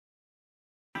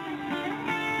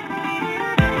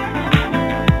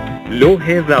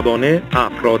لوح زبان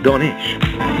افرادانش.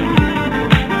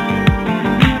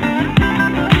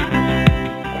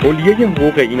 کلیه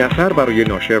حقوق این اثر برای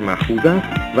ناشر محفوظ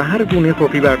است و هر گونه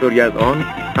کپی برداری از آن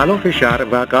خلاف شرع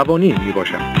و قوانین می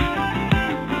باشد.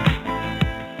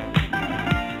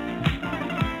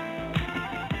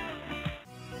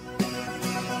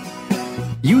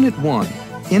 Unit 1.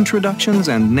 Introductions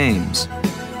and Names.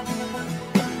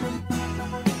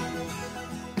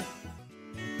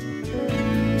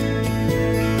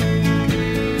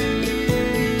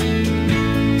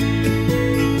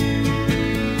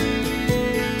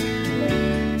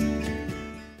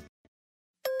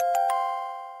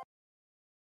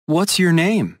 What's your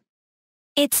name?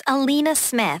 It's Alina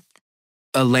Smith.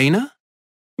 Elena?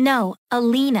 No,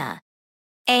 Alina.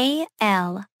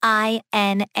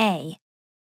 A-L-I-N-A.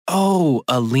 Oh,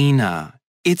 Alina.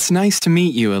 It's nice to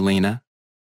meet you, Alina.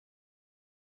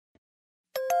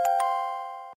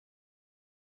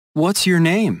 What's your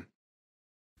name?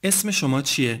 اسم شما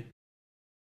چیه؟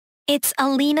 It's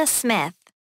Alina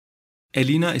Smith.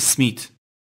 الینا اسمیت.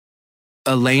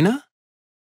 Elena?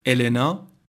 النا؟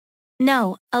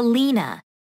 No, Alina.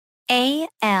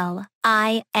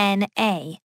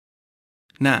 A-L-I-N-A.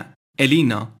 نه،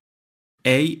 الینا.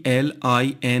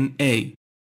 A-L-I-N-A.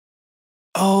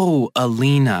 Oh,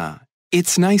 Alina.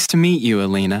 It's nice to meet you,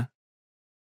 Alina.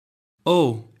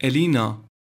 اوه، الینا.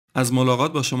 از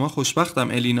ملاقات با شما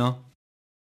خوشبختم، الینا.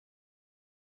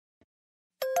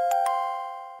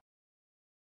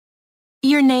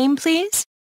 Your name, please?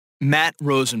 Matt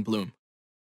Rosenblum.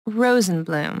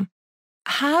 Rosenblum.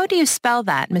 How do you spell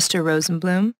that, Mr.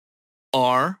 Rosenblum?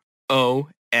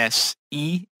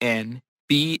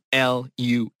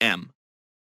 R-O-S-E-N-B-L-U-M.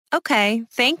 Okay,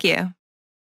 thank you.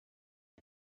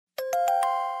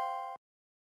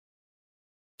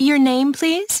 Your name,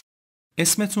 please?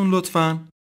 اسمتون لطفاً؟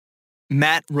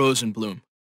 Matt Rosenblum.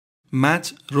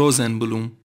 مت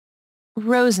روزنبلوم.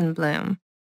 Rosenblum.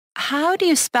 How do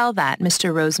you spell that,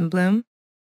 Mr. Rosenblum?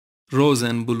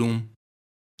 روزنبلوم.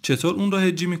 چطور اون رو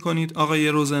هجی میکنید آقای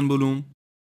روزنبلوم؟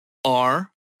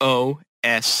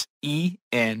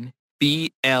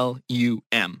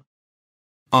 R-O-S-E-N-B-L-U-M.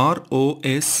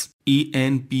 R-O-S-E-N-B-L-U-M.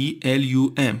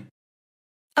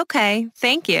 Okay,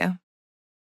 thank you.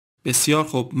 بسیار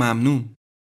خوب، ممنون.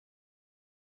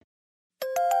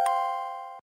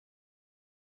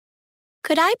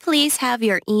 Could I please have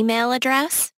your email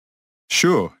address?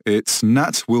 Sure, it's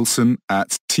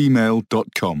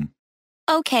natwilson@tmail.com.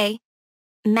 Okay.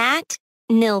 Matt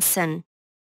Nilsson.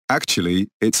 Actually,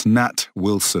 it's Nat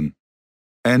Wilson.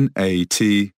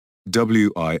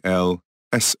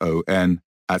 N-A-T-W-I-L-S-O-N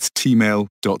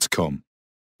 @tmail.com.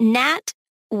 Nat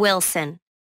Wilson.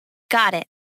 Got it.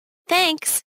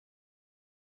 Thanks.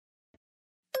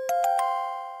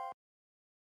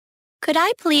 Could I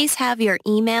please have your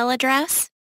email address?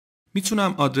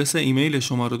 میتونم آدرس ایمیل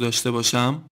شما رو داشته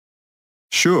باشم؟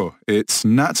 Sure, it's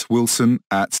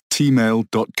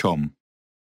natwilson@tmail.com.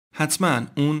 حتما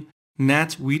اون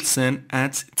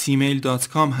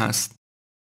natwilson@tmail.com هست.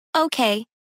 Okay.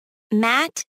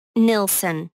 Matt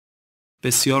Nilsson.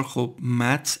 بسیار خوب،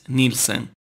 مت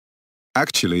نیلسن.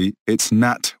 Actually, it's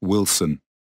Nat Wilson.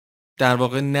 در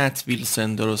واقع نت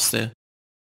ویلسن درسته.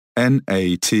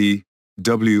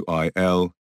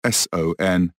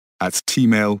 N-A-T-W-I-L-S-O-N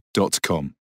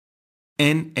 @tmail.com.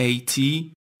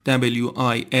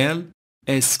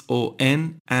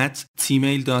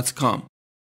 natwilson@tmail.com.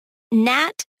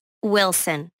 Nat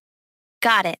Wilson.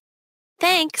 Got it.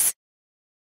 Thanks.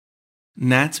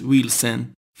 نت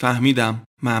ویلسن. فهمیدم.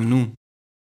 ممنون.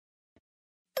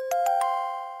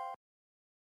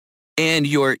 And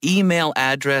your email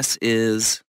address is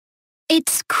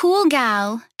It's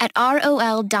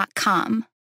coolgal@rol.com.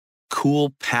 Cool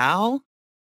Pal?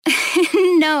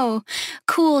 No,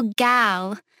 coolgal.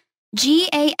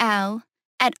 G-A-L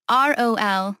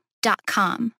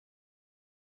 @rol.com.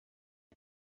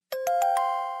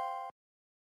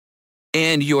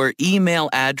 And your email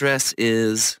address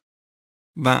is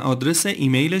و آدرس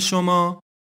ایمیل شما؟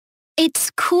 It's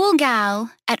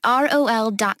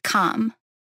coolgal@rol.com.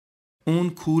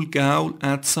 اون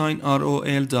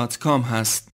coolgal@rol.com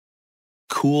هست.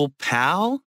 Cool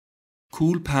Pal?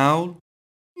 Cool Paul؟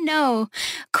 No,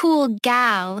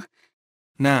 coolgal.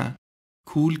 نه.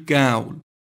 Cool Gal.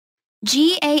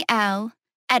 G-A-L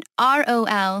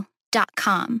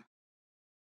 @rol.com.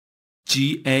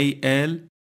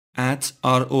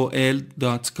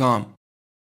 GAL@rol.com.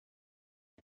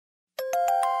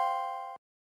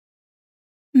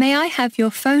 May I have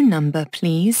your phone number,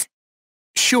 please?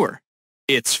 Sure.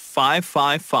 It's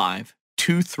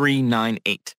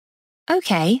 555-2398.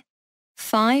 Okay.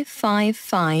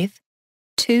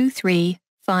 555-2398.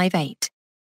 2358.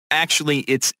 Actually,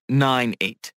 it's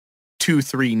 98.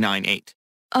 2398.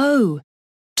 Oh,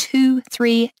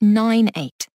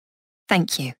 2398.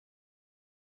 Thank you.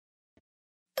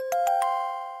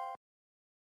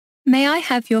 May I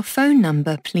have your phone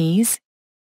number, please?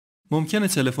 ممکنه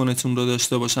تلفنتون رو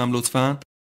داشته باشم لطفاً؟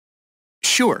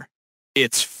 Sure.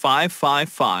 It's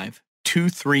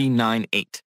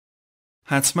 555-2398.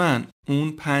 حتماً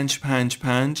اون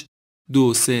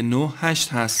 555-2398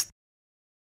 هست.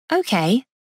 Okay.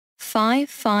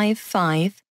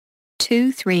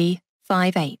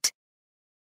 555-2358.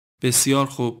 بسیار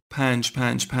خوب.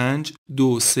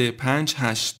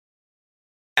 555-2358.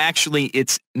 Actually,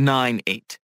 it's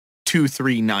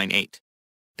 98-2398.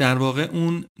 در واقع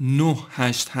اون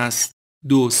 98 هست.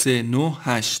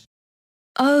 2398.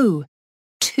 Oh,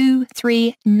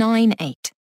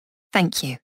 2398. Thank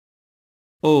you.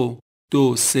 او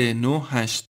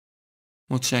 2398.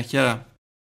 متشکرم.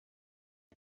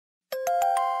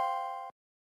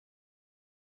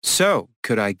 So,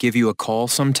 could I give you a call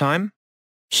sometime?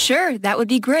 Sure, that would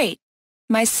be great.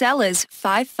 My cell is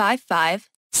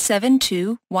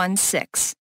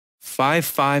 555-7216.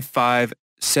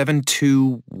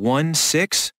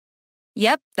 555-7216?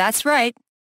 Yep, that's right.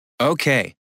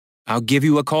 Okay. I'll give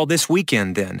you a call this weekend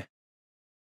then.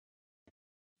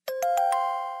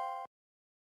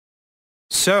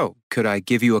 So, could I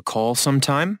give you a call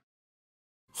sometime?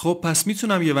 خب پس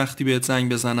میتونم یه وقتی بهت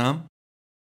زنگ بزنم؟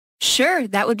 Sure,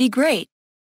 that would be great.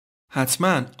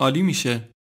 حتما. عالی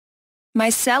میشه. My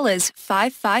cell is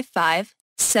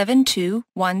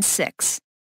 555-7216.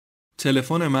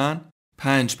 تلفن من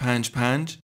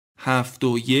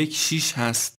 555-721-6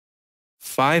 هست.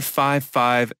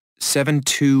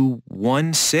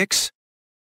 555-7216?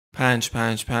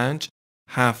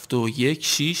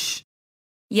 555-721-6.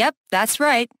 Yep, that's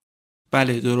right.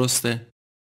 بله درسته.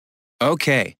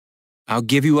 Okay. I'll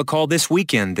give you a call this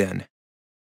weekend then.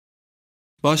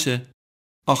 باشه.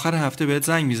 آخر هفته بهت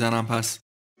زنگ میزنم پس.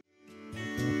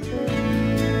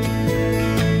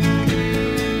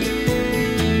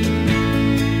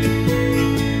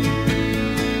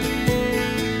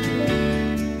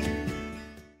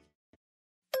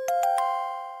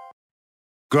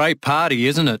 Great party,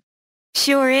 isn't it?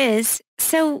 Sure is.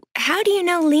 So, how do you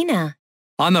know Lena?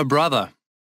 I'm her brother.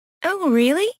 Oh,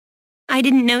 really? I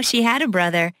didn't know she had a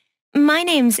brother. My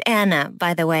name's Anna,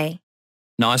 by the way.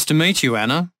 Nice to meet you,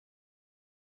 Anna.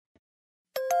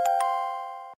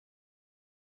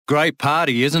 Great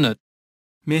party, isn't it?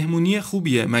 مهمونی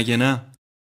خوبیه مگه نه؟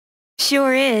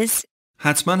 Sure is.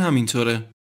 حتما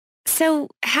همینطوره. So,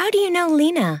 how do you know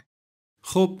Lena?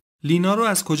 خب لینا رو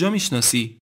از کجا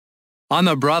میشناسی؟ I'm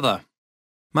her brother.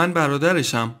 من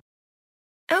برادرشم.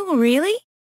 Oh, really?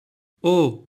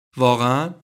 اوه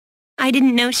واقعا؟ I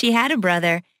didn't know she had a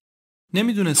brother.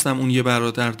 نمیدونستم اون یه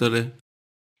برادر داره.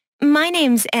 My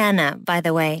name's Anna, by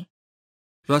the way.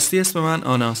 راستی اسم من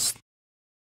آناست.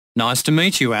 Nice to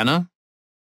meet you, Anna.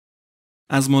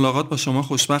 از ملاقات با شما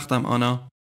خوشبختم آنا.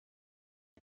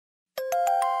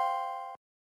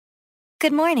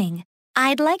 Good morning.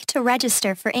 I'd like to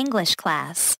register for English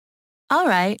class. All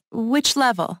right, which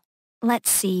level? Let's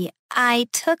see. I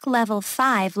took level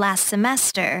 5 last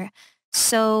semester,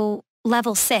 so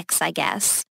level 6, I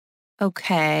guess.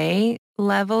 Okay,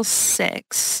 level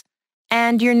 6.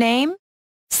 And your name?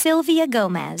 Sylvia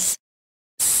Gomez.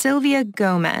 Sylvia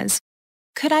Gomez.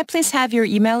 Could I please have your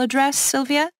email address,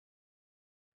 Sylvia?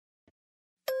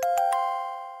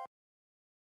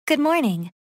 Good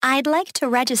morning. I'd like to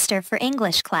register for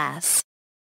English class.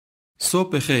 صبح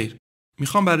بخیر.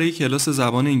 میخوام برای کلاس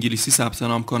زبان انگلیسی ثبت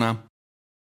نام کنم.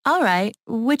 All right,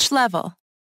 which level?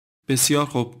 بسیار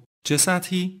خوب. چه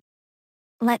سطحی؟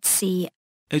 Let's see.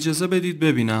 اجازه بدید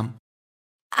ببینم.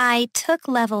 I took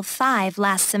level 5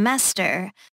 last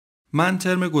semester, من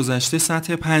ترم گذشته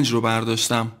سطح 5 رو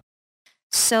برداشتم.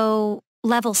 so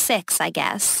level 6, I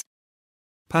guess.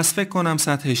 پس فکر کنم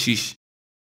سطح 6.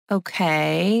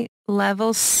 Okay,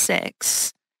 level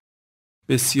 6.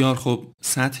 بسیار خوب.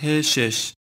 سطح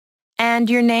 6. And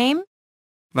your name?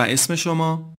 و اسم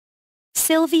شما؟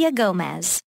 Sylvia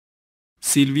Gomez.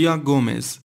 سیلویا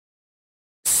گومز.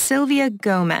 Sylvia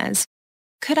Gomez.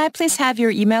 Could I please have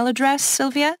your email address,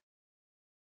 Sylvia?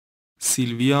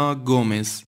 سیلویا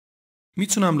گومز.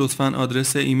 میتونم لطفاً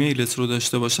آدرس ایمیلت رو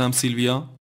داشته باشم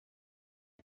سیلویا؟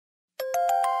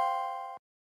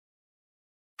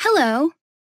 Hello.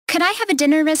 Could I have a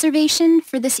dinner reservation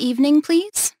for this evening,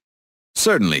 please?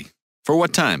 Certainly. For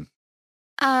what time?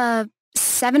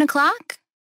 7 o'clock?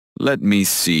 Let me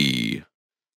see.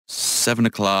 7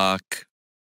 o'clock.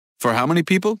 For how many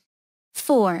people?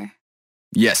 4.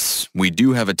 Yes, we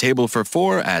do have a table for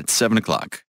 4 at 7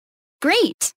 o'clock.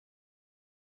 Great.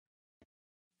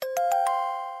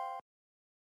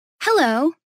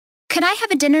 Hello. Could I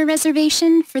have a dinner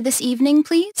reservation for this evening,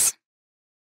 please?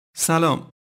 سلام.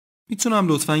 میتونم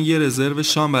لطفاً یه رزرو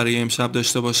شام برای امشب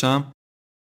داشته باشم؟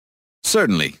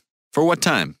 Certainly. For what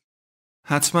time?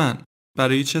 حتماً.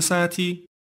 برای چه ساعتی؟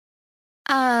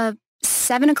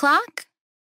 7 o'clock?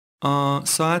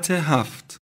 ساعت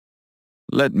 7.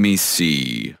 Let me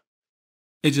see.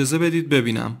 اجازه بدید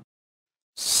ببینم.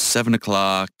 7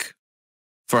 o'clock.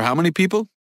 For how many people?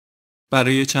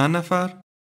 برای چند نفر؟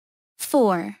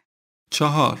 4.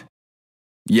 4.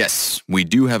 Yes, we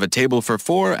do have a table for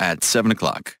 4 at 7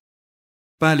 o'clock.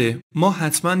 بله، ما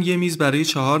حتماً یه میز برای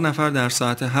 4 نفر در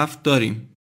ساعت 7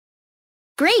 داریم.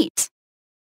 Great.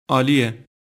 عالیه.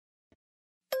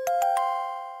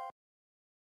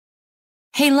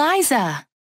 Hey, Liza.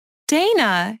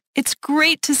 Dana, it's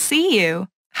great to see you.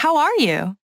 How are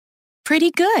you?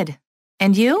 Pretty good.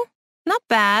 And you? Not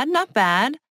bad, not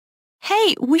bad. Hey,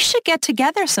 we should get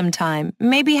together sometime.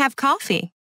 Maybe have coffee.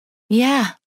 Yeah,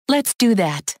 let's do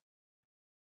that.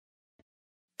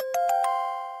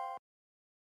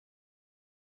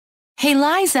 Hey,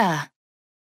 Liza.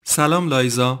 سلام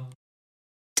لایزا.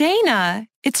 Dana,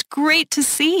 it's great to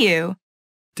see you.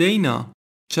 دینا،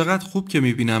 چقدر خوب که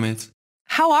میبینمت.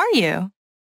 How are you?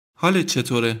 حالت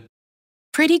چطوره؟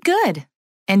 Pretty good.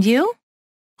 And you?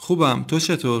 خوبم، تو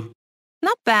چطور؟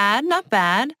 Not bad, not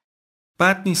bad.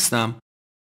 بد نیستم.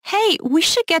 Hey, we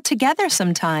should get together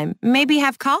sometime. Maybe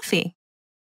have coffee.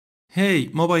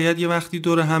 هی، ما باید یه وقتی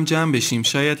دور هم جمع بشیم.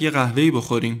 شاید یه قهوه‌ای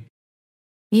بخوریم.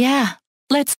 Yeah,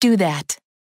 let's do that.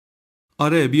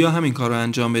 آره، بیا همین کار رو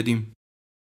انجام بدیم.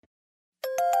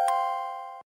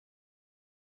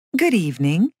 Good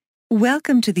evening.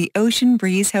 Welcome to the Ocean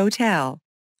Breeze Hotel.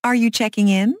 Are you checking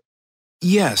in?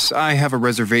 Yes, I have a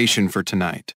reservation for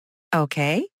tonight.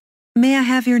 Okay. May I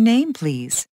have your name,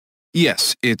 please? Yes,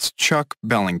 it's Chuck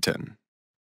Bellington.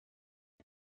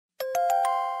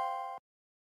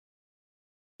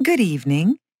 Good evening.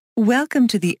 Welcome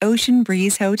to the Ocean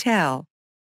Breeze Hotel.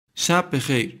 شب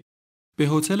بخیر. به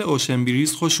هتل اوشن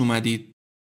بریز خوش اومدید.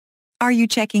 Are you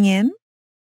checking in?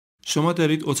 شما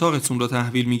دارید اتاقتون رو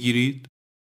تحویل میگیرید؟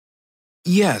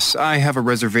 Yes, I have a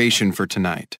reservation for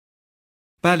tonight.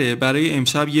 بله، برای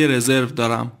امشب یه رزرو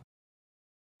دارم.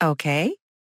 Okay.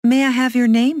 May I have your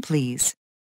name, please?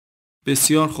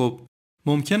 بسیار خوب.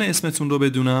 ممکنه اسمتون رو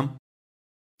بدونم؟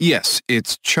 Yes,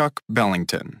 it's Chuck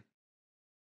Bellington.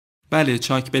 بله،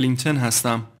 چاک بلینگتن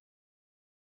هستم.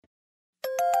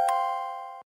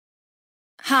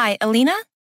 Hi, Alina?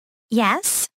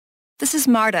 Yes? This is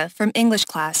Marta from English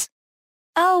class.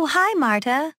 Oh, hi,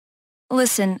 Marta.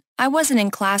 Listen, I wasn't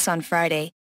in class on Friday.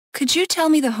 Could you tell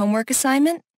me the homework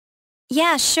assignment?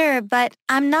 Yeah, sure, but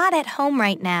I'm not at home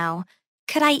right now.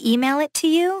 Could I email it to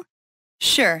you?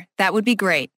 Sure, that would be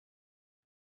great.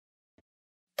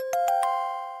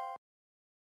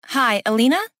 Hi,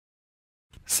 Alina?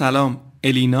 سلام،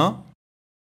 الینا؟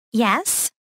 Yes?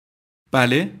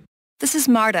 بله؟ This is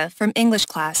Marta from English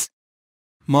class.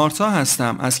 مارتا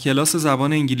هستم از کلاس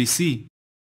زبان انگلیسی.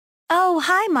 Oh,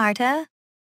 hi, Marta.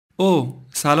 اوه،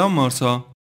 سلام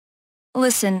مارتا.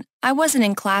 Listen, I wasn't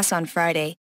in class on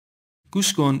Friday.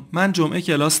 گوش کن، من جمعه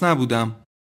کلاس نبودم.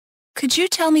 Could you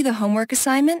tell me the homework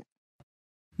assignment?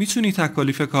 میتونی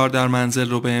تکالیف کار در منزل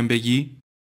رو بهم بگی؟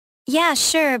 Yeah,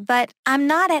 sure, but I'm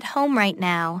not at home right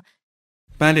now.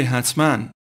 بله،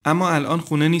 حتما. اما الان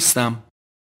خونه نیستم.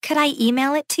 Could I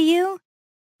email it to you?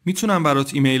 میتونم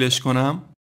برات ایمیلش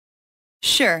کنم؟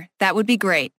 Sure, that would be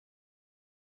great.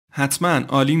 حتما،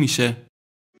 عالی میشه.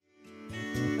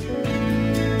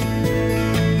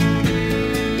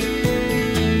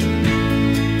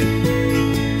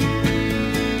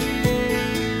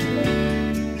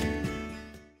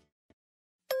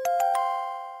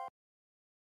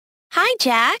 Hi,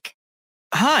 Jack.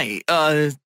 Hi,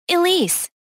 Elise.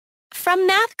 From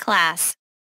math class.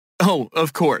 oh, of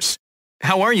course.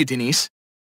 How are you, Denise?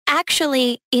 Actually,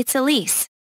 it's Elise.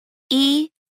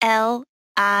 E-L-I-S-E.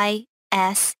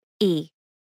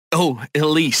 Oh,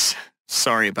 Elise.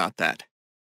 Sorry about that.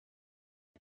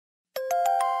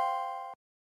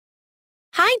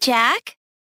 Hi, Jack.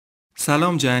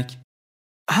 سلام جک.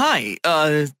 Hi,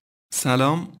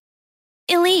 سلام.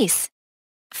 Elise.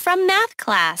 From math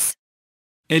class.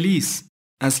 الیس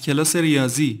از کلاس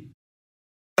ریاضی.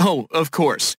 oh, of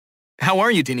course. How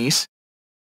are you, Denise?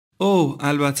 اوه،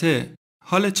 البته.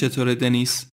 حالت چطوره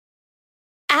دنیس؟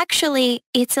 Actually,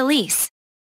 it's Elise.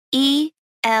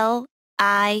 E-L-I-S-E.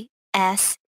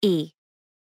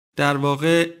 در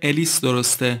واقع الیس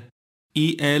درسته.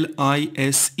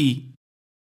 E-L-I-S-E.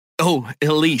 Oh,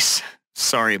 Elise.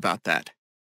 Sorry about that.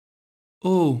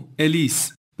 اوه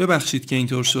الیس، ببخشید که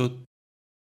اینطور شد.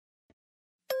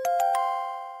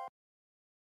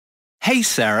 Hey,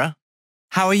 Sarah.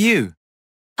 How are you?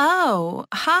 Oh,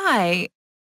 hi.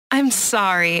 I'm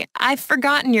sorry. I've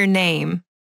forgotten your name.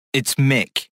 It's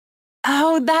Mick.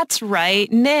 Oh, that's right,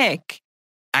 Nick.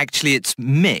 Actually, it's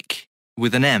Mick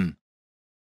with an M.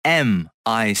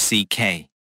 M-I-C-K.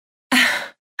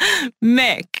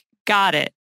 Mick, got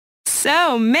it. So,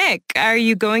 Mick, are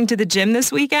you going to the gym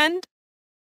this weekend?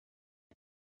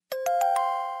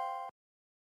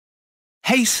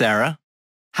 Hey, Sarah.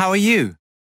 How are you?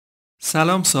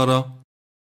 سلام سارا.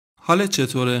 حالت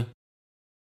چطوره؟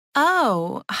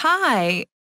 Oh, hi.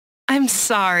 I'm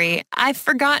sorry. I've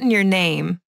forgotten your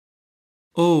name.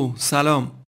 اوه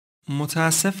سلام.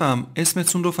 متاسفم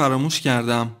اسمتون رو فراموش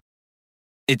کردم.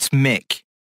 It's Mick.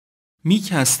 میک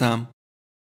هستم.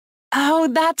 Oh,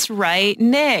 that's right,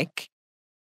 Nick.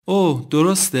 اوه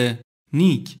درسته.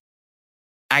 نیک.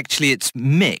 Actually, it's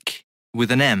Mick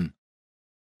with an M.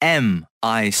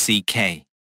 M-I-C-K.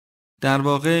 در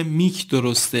واقع میک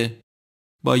درسته.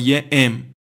 با یه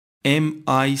M.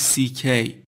 M-I-C-K.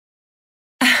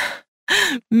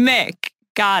 Mick,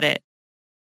 got it.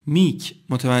 میک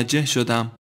متوجه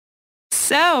شدم.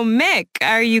 So, Mick,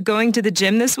 are you going to the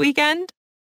gym this weekend?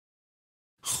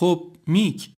 خب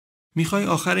میک میخوای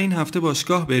آخر این هفته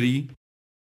باشگاه بری؟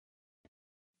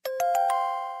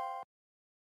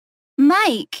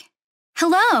 Mike.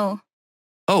 Hello.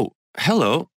 Oh,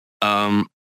 hello.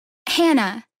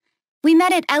 Hannah. We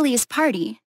met at Ellie's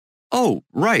party. Oh,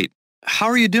 right. How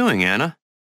are you doing, Anna?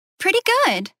 Pretty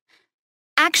good.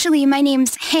 Actually, my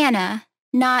name's Hannah,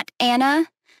 not Anna.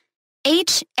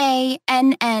 H-A-N-N-A-H.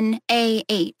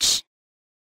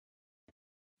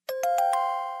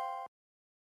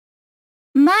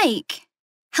 Mike.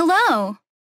 Hello.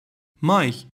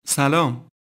 مایک سلام.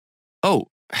 Oh,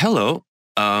 hello.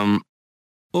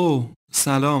 اوه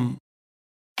سلام.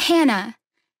 Hannah.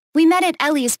 We met at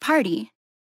Ellie's party.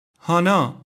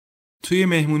 هانا توی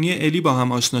مهمونی الی با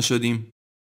هم آشنا شدیم.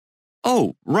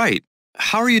 Oh, right.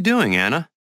 How are you doing, Anna?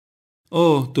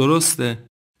 اوه درسته.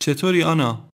 چطوری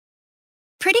آنا؟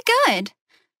 Pretty good.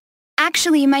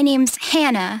 Actually, my name's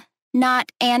Hannah,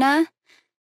 not Anna.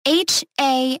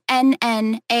 H-A-N-N-A-H.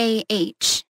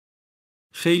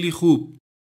 خیلی خوب.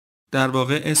 در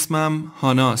واقع اسمم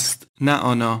هاناست نه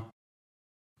آنا.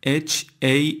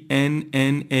 H-A-N-N-A-H.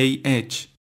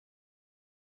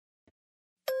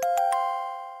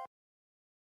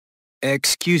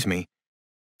 Excuse me.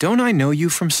 Don't I know you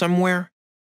from somewhere?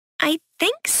 I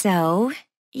think so.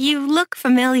 You look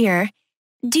familiar.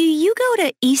 Do you go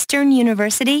to Eastern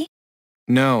University?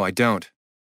 No, I don't.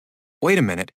 Wait a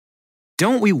minute.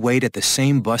 Don't we wait at the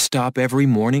same bus stop every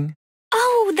morning?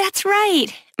 Oh, that's right.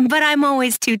 But I'm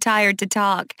always too tired to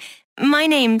talk. My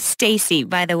name's Stacy,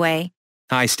 by the way.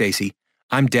 Hi, Stacy.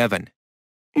 I'm Devin.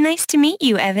 Nice to meet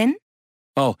you, Evan.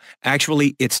 Oh, actually,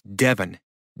 it's Devin.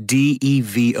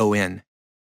 D-E-V-O-N.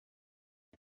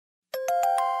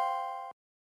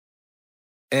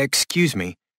 Excuse me.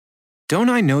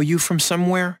 Don't I know you from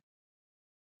somewhere?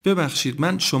 ببخشید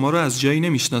من شما رو از جایی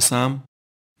نمیشناسم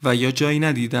و یا جایی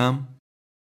ندیدم.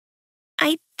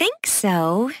 I think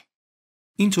so.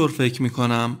 اینطور فکر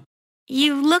میکنم.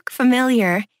 You look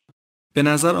familiar. به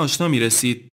نظر آشنا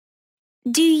میرسید.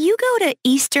 Do you go to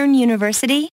Eastern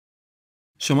University?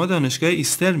 شما دانشگاه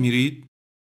ایستر میرید؟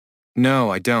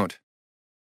 No, I don't.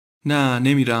 نه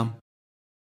نمیرم.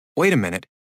 Wait a minute.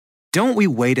 Don't we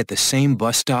wait at the same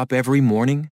bus stop every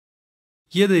morning?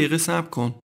 یه دقیقه صبر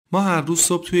کن. ما هر روز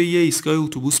صبح توی یه ایستگاه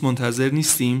اتوبوس منتظر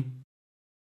نیستیم؟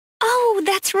 Oh,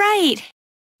 that's right.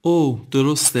 اوه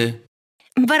درسته.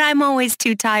 But I'm always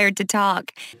too tired to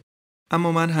talk.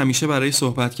 اما من همیشه برای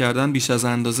صحبت کردن بیش از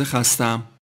اندازه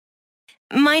خستم.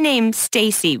 My name's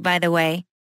Stacy, by the way.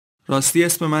 راستی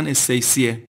اسم من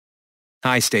استیسیه.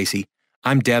 Hi, Stacy.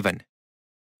 I'm Devin.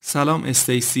 سلام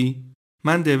استیسی.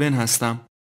 من دوین هستم.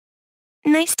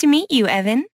 Nice to meet you,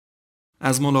 Evan.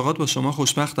 از ملاقات با شما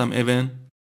خوشبختم اون.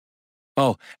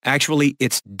 Oh, actually,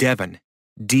 it's Devin.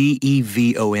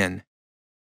 D-E-V-O-N.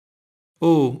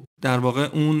 او در واقع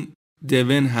اون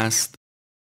دوین هست.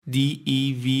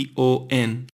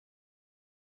 D-E-V-O-N.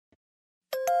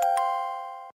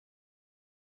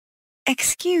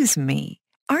 Excuse me.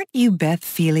 Aren't you Beth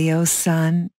Filio's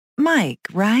son? Mike,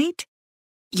 right?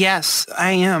 Yes,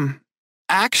 I am.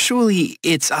 Actually,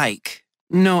 it's Ike.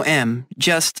 No M,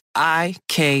 just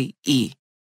I-K-E.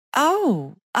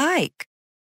 Oh, Ike.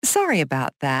 Sorry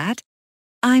about that.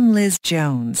 I'm Liz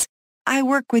Jones. I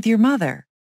work with your mother.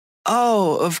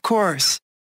 Oh, of course.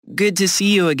 Good to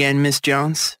see you again, Miss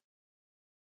Jones.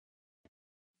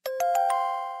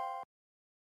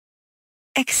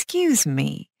 Excuse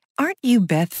me, aren't you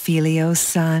Beth Filio's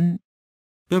son?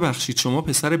 ببخشید شما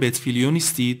پسر بتفیلیو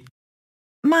نیستید؟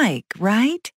 Mike,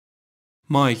 right?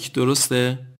 مایک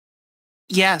درسته؟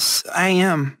 Yes, I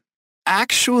am.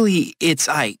 Actually, it's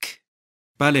Ike.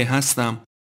 بله هستم.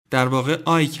 در واقع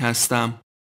آیک هستم.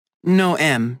 No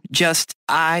M, just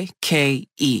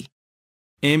I-K-E.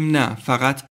 ام نه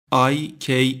فقط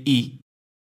I-K-E.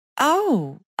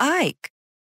 Oh, Ike.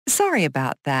 Sorry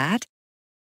about that.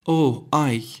 اوه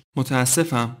آیک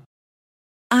متاسفم.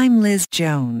 I'm Liz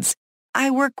Jones. I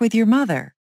work with your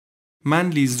mother. من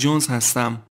لیز جونز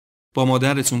هستم. با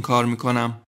مادرتون کار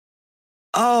میکنم.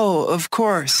 Oh, of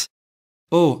course.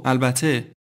 اوه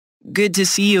البته. Good to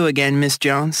see you again, Miss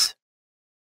Jones.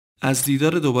 از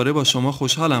دیدار دوباره با شما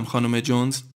خوشحالم خانم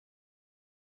جونز.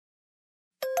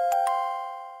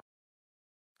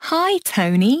 Hi,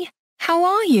 Tony. How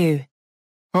are you?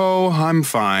 Oh, I'm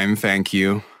fine, thank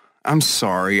you. I'm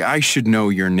sorry, I should know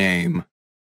your name.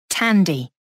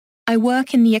 Tandy. I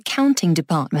work in the accounting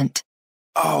department.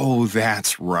 Oh,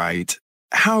 that's right.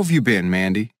 How have you been,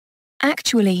 Mandy?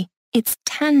 Actually, it's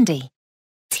Tandy.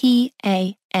 T-A-N-D-Y.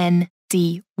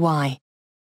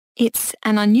 It's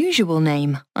an unusual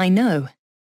name, I know.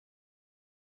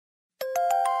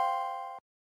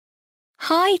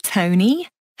 Hi, Tony.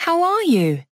 How are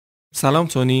you? سلام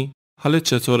تونی. حالت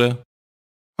چطوره؟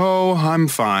 Oh, I'm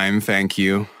fine, thank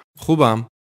you. خوبم.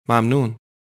 ممنون.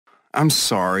 I'm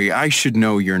sorry, I should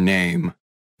know your name.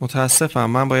 متاسفم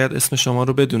من باید اسم شما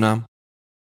رو بدونم.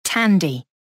 Tandy.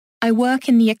 I work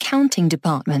in the accounting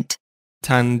department.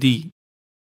 تندی.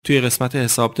 توی قسمت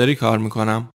حسابداری کار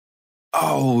میکنم.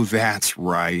 Oh, that's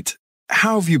right.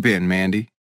 How have you been, Mandy?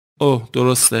 اوه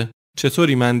درسته.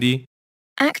 چطوری مندی؟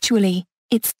 Actually,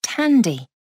 it's Tandy.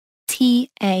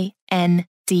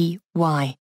 T-A-N-D-Y.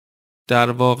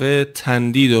 در واقع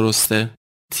تندی درسته.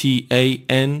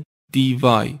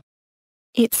 T-A-N-D-Y.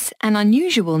 It's an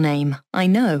unusual name, I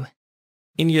know.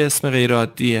 این یه اسم غیر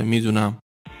عادیه میدونم.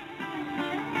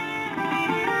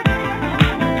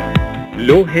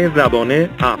 لوح زبان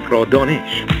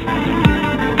افرادانش.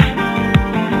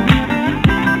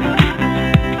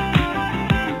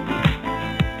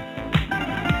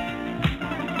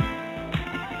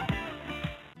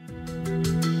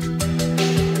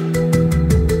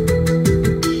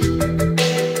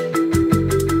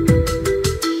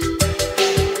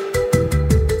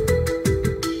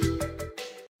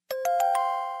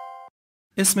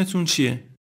 اسمتون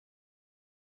چیه؟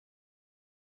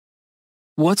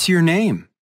 What's your name?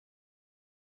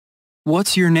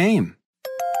 What's your name?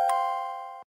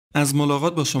 از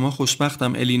ملاقات با شما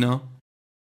خوشبختم الینا.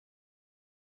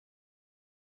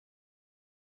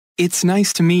 It's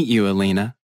nice to meet you,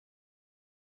 Alina.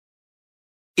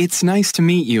 It's nice to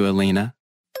meet you, Alina.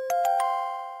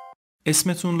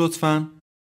 اسمتون لطفاً؟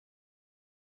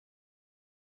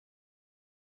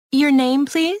 Your name,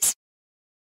 please?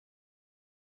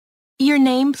 Your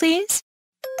name, please?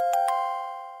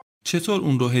 چطور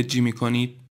اون رو هجی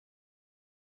میکنید؟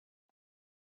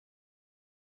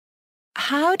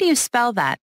 How do you spell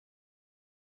that?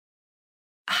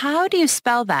 How do you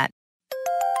spell that?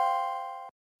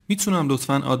 میتونم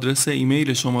لطفاً آدرس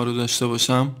ایمیل شما رو داشته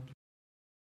باشم؟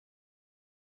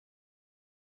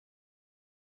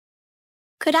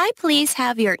 Could I please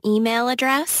have your email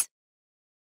address?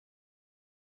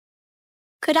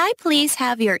 Could I please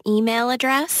have your email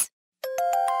address?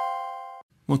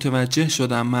 متوجه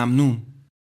شدم ممنون.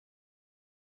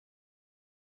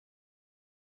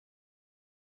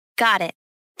 Got it.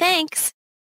 Thanks.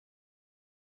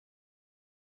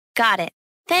 Got it.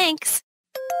 Thanks.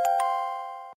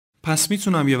 پس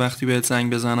میتونم یه وقتی بهت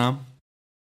زنگ بزنم؟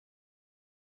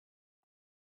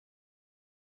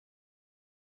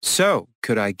 So,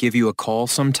 could I give you a call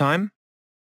sometime?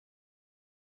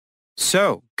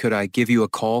 So, could I give you a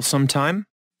call sometime?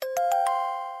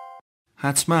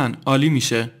 حتما عالی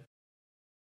میشه.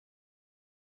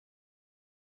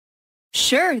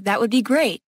 Sure, that would be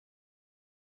great.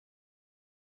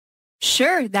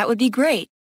 Sure, that would be great.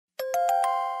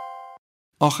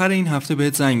 آخر این هفته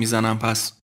بهت زنگ میزنم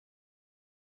پس.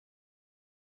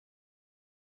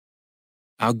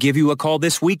 I'll give you a call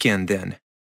this weekend then.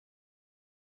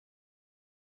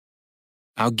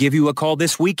 I'll give you a call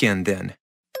this weekend then.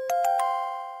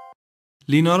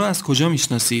 لینا رو از کجا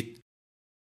میشناسید؟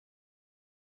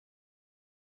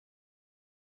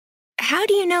 How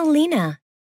do you know Lena?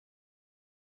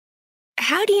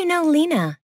 How do you know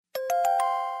Lena?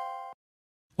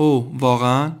 اوه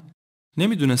واقعا؟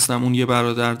 نمیدونستم اون یه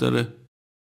برادر داره.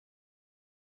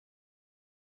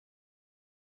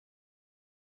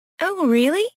 Oh,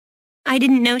 really? I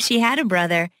didn't know she had a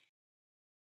brother.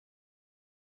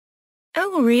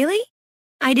 Oh, really?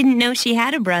 I didn't know she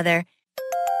had a brother.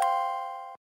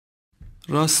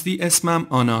 راستی اسمم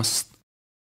آناست.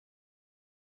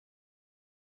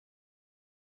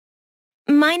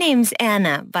 My name's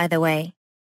Anna, by the way.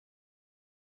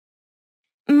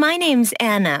 My name's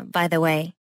Anna, by the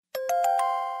way.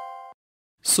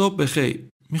 صبح بخیر.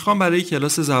 میخوام برای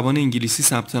کلاس زبان انگلیسی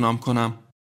ثبت نام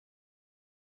کنم.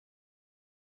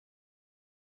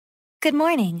 Good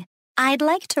morning. I'd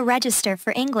like to register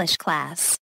for English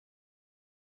class.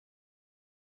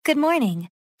 Good morning.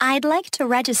 I'd like to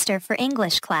register for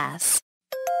English class.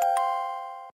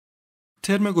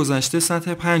 ترم گذشته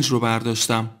سطح 5 رو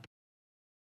برداشتم.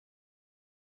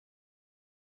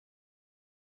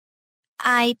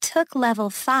 I took level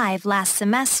 5 last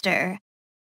semester.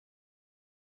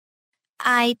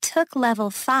 I took level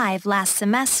 5 last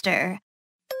semester.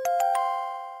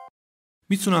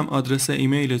 میتونم آدرس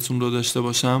ایمیلتون رو داشته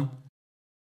باشم؟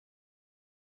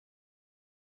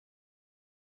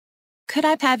 Could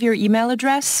I have your email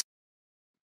address?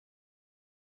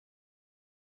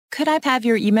 Could I have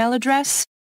your email address?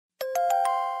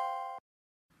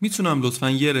 میتونم لطفاً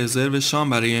یه رزرو شام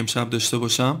برای امشب داشته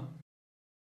باشم؟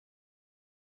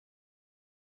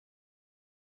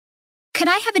 Could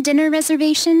I have a dinner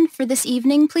reservation for this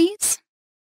evening, please?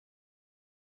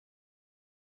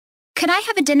 Could I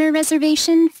have a dinner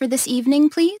reservation for this evening,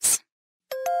 please?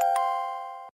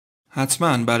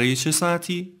 حتماً. برای چه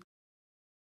ساعتی؟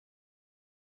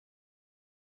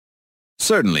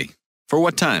 Certainly. For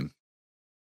what time?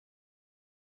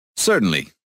 Certainly.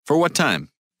 For what time?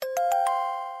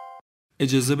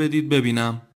 اجازه بدید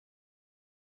ببینم.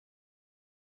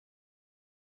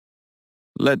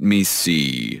 Let me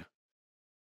see.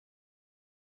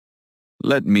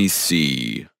 Let me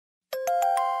see.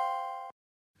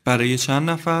 برای چند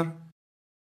نفر؟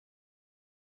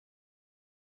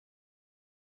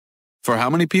 For how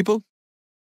many people?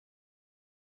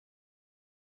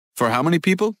 For how many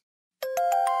people?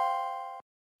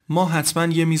 ما حتماً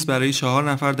یه میز برای 4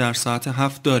 نفر در ساعت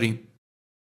 7 داریم.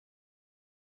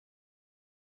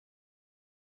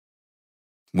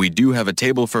 We do have a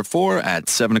table for 4 at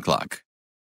 7 o'clock.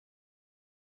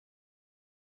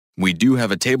 We do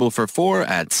have a table for 4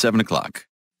 at 7 o'clock.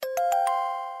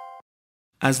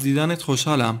 از دیدنت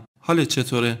خوشحالم. حالت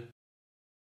چطوره؟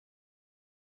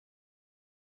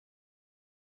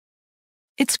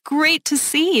 It's great to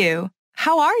see you.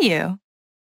 How are you?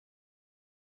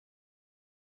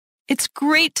 It's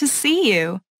great to see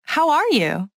you. How are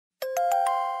you?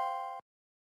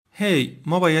 هی،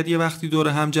 ما باید یه وقتی دور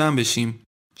هم جمع بشیم.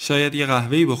 شاید یه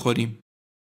قهوه‌ای بخوریم.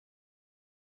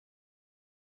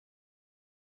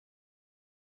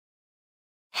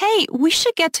 Hey, we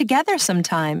should get together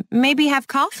sometime. Maybe have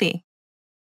coffee.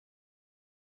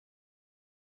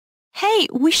 Hey,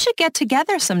 we should get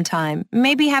together sometime.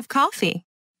 Maybe have coffee.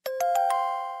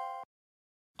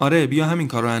 آره، بیا همین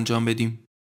کار رو انجام بدیم.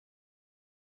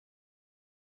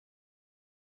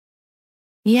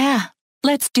 Yeah,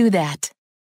 let's do that.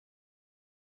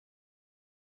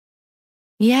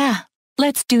 Yeah,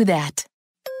 let's do that.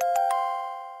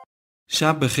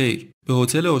 شب بخیر. به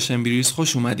هتل اوشن بریز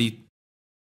خوش اومدید.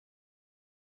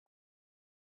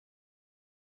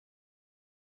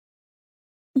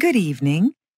 Good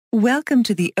evening. Welcome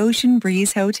to the Ocean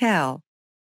Breeze Hotel.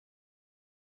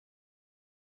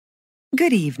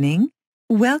 Good evening.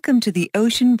 Welcome to the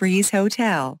Ocean Breeze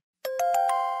Hotel.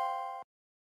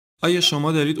 آیا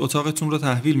شما دارید اتاقتون رو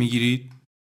تحویل میگیرید؟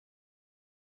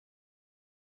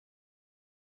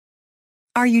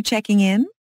 Are you checking in?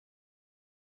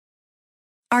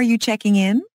 Are you checking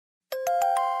in?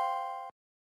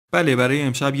 بله، برای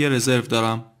امشب یه رزرو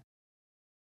دارم.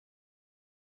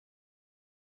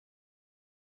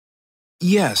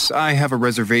 Yes, I have a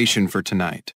reservation for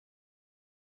tonight.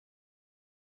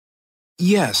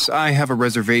 Yes, I have a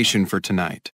reservation for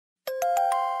tonight.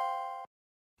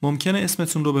 ممکنه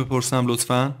اسمتون رو بپرسم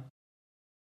لطفاً؟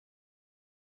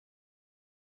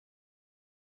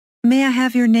 May I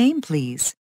have your name,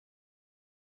 please?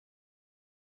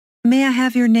 May I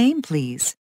have your name,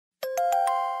 please?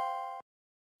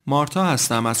 مارتا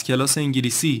هستم از کلاس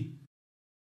انگلیسی.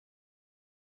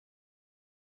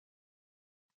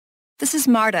 This is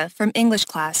Marta from English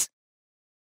class.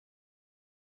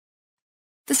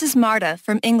 This is Marta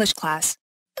from English class.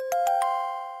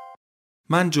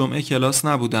 من جمعه کلاس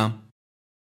نبودم.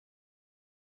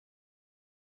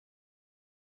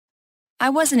 I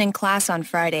wasn't in class on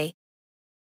Friday.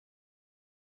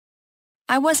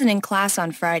 I wasn't in class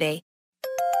on Friday.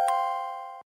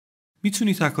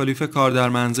 میتونی تکالیف کار در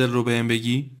منزل رو بهم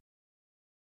بگی؟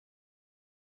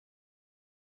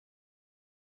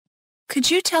 Could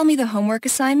you tell me the homework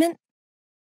assignment?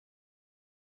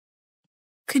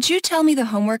 Could you tell me the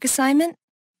homework assignment?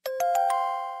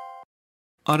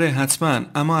 آره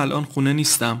حتما، اما الان خونه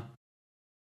نیستم.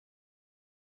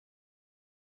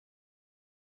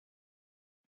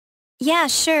 Yeah,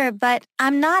 sure, but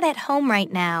I'm not at home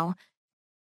right now.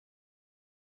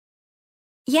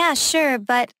 Yeah, sure,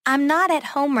 but I'm not at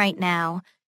home right now.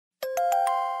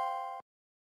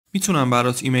 میتونم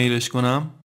برات ایمیلش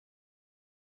کنم؟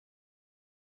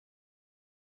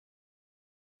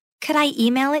 Could I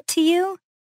email it to you?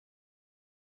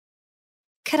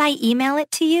 Could I email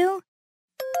it to you?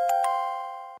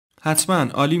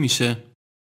 حتما، عالی میشه.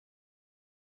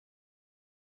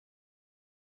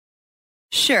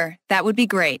 Sure, that would be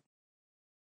great.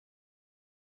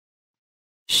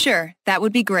 Sure, that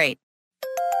would be great.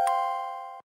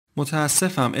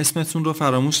 متاسفم اسمتون رو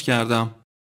فراموش کردم.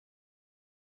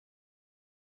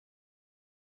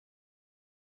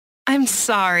 I'm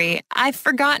sorry, I've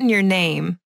forgotten your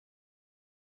name.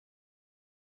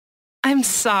 I'm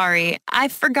sorry,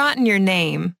 I've forgotten your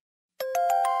name.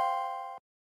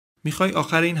 میخوای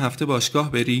آخر این هفته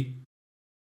باشگاه بری؟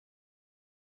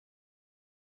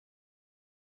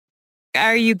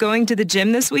 Are you going to the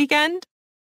gym this weekend?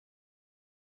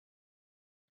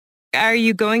 Are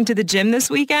you going to the gym this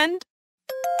weekend?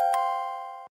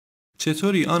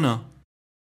 چطوری آنا؟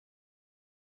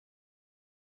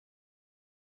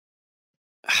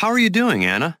 How are you doing,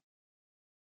 Anna?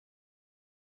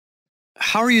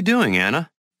 How are you doing, Anna?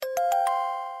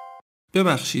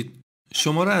 ببخشید،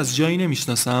 شما رو از جایی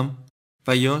نمیشناسم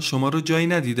و یا شما رو جایی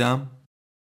ندیدم؟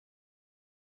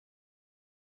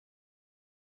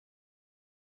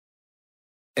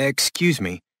 Excuse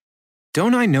me.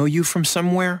 Don't I know you from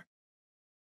somewhere?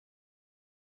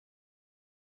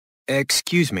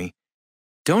 Excuse me.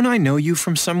 Don't I know you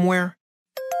from somewhere?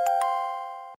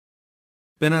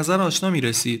 به نظر آشنا می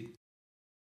رسید.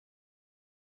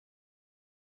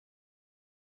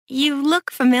 You look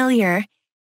familiar.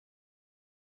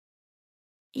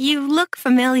 You look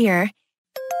familiar.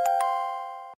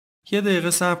 یه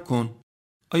دقیقه صبر کن.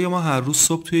 آیا ما هر روز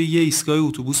صبح توی یه ایستگاه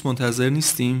اتوبوس منتظر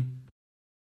نیستیم؟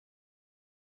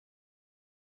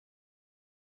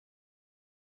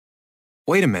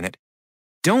 Wait a minute.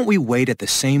 Don't we wait at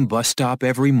the same bus stop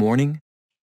every morning?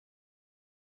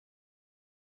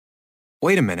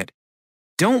 Wait a minute.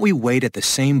 Don't we wait at the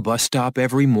same bus stop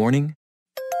every morning?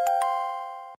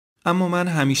 اما من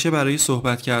همیشه برای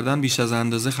صحبت کردن بیش از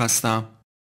اندازه خستم.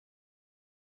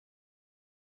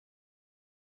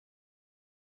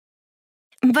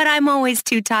 But I'm always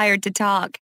too tired to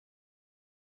talk.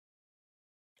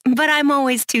 But I'm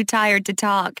always too tired to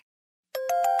talk.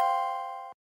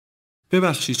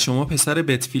 ببخشید شما پسر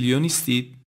بتفیلیو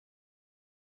نیستید؟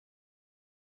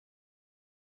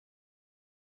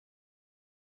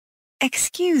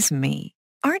 Excuse me,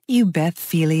 aren't you Beth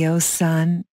Filio's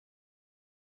son?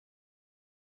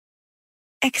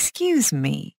 Excuse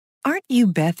me, aren't you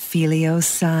Beth Filio's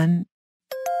son?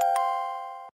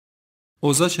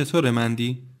 اوضاع چطوره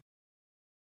مندی؟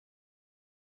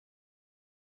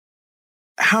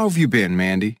 How have you been,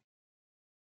 Mandy?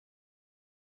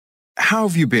 How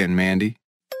have you been, Mandy?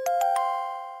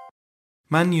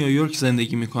 من نیویورک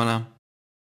زندگی می کنم.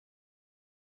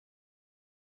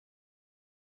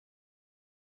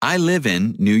 I live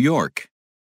in New York.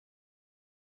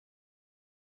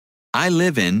 I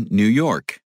live in New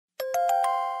York.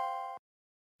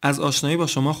 از آشنایی با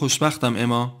شما خوشبختم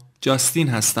اما. جاستین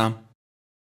هستم.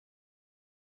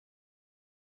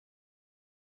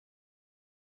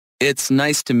 It's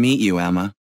nice to meet you,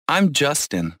 Emma. I'm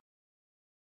Justin.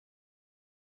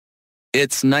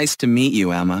 It's nice to meet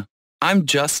you, Emma. I'm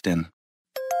Justin.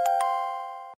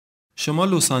 شما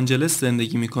لس آنجلس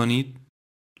زندگی می کنید؟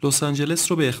 لس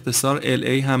آنجلس رو به اختصار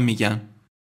LA هم میگن.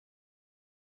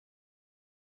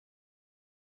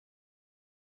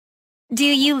 Do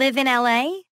you live in LA?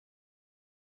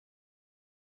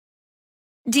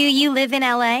 Do you live in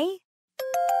LA?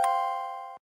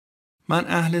 من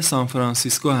اهل سان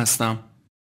فرانسیسکو هستم.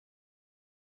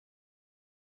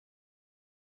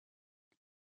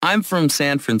 I'm from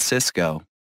San Francisco.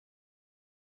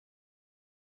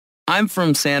 I'm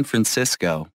from San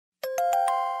Francisco.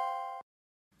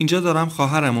 اینجا دارم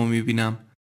خواهرم رو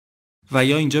میبینم و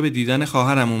یا اینجا به دیدن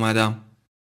خواهرم اومدم.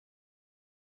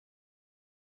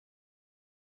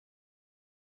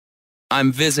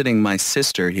 I'm visiting my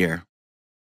sister here.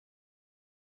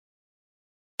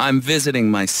 I'm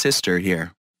visiting my sister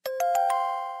here.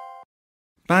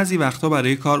 بعضی وقتا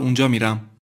برای کار اونجا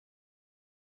میرم.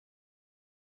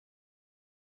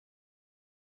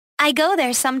 I go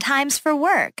there sometimes for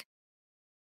work.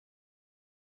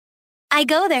 I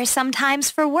go there sometimes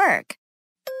for work.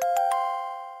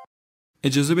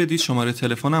 اجازه بدید شماره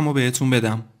تلفنم رو بهتون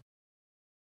بدم.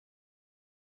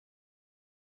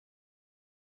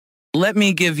 Let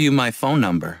me give you my phone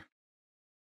number.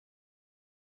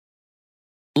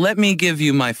 Let me give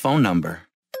you my phone number.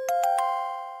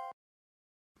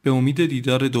 به امید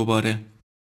دیدار دوباره.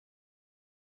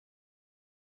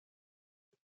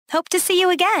 Hope to see you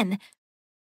again.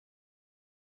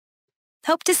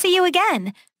 Hope to see you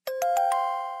again.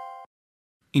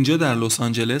 اینجا در لس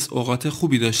آنجلس اوقات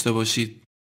خوبی داشته باشید.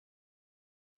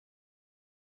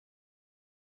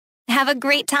 Have a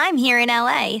great time here in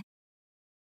LA.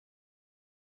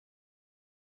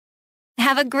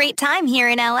 Have a great time here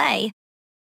in LA.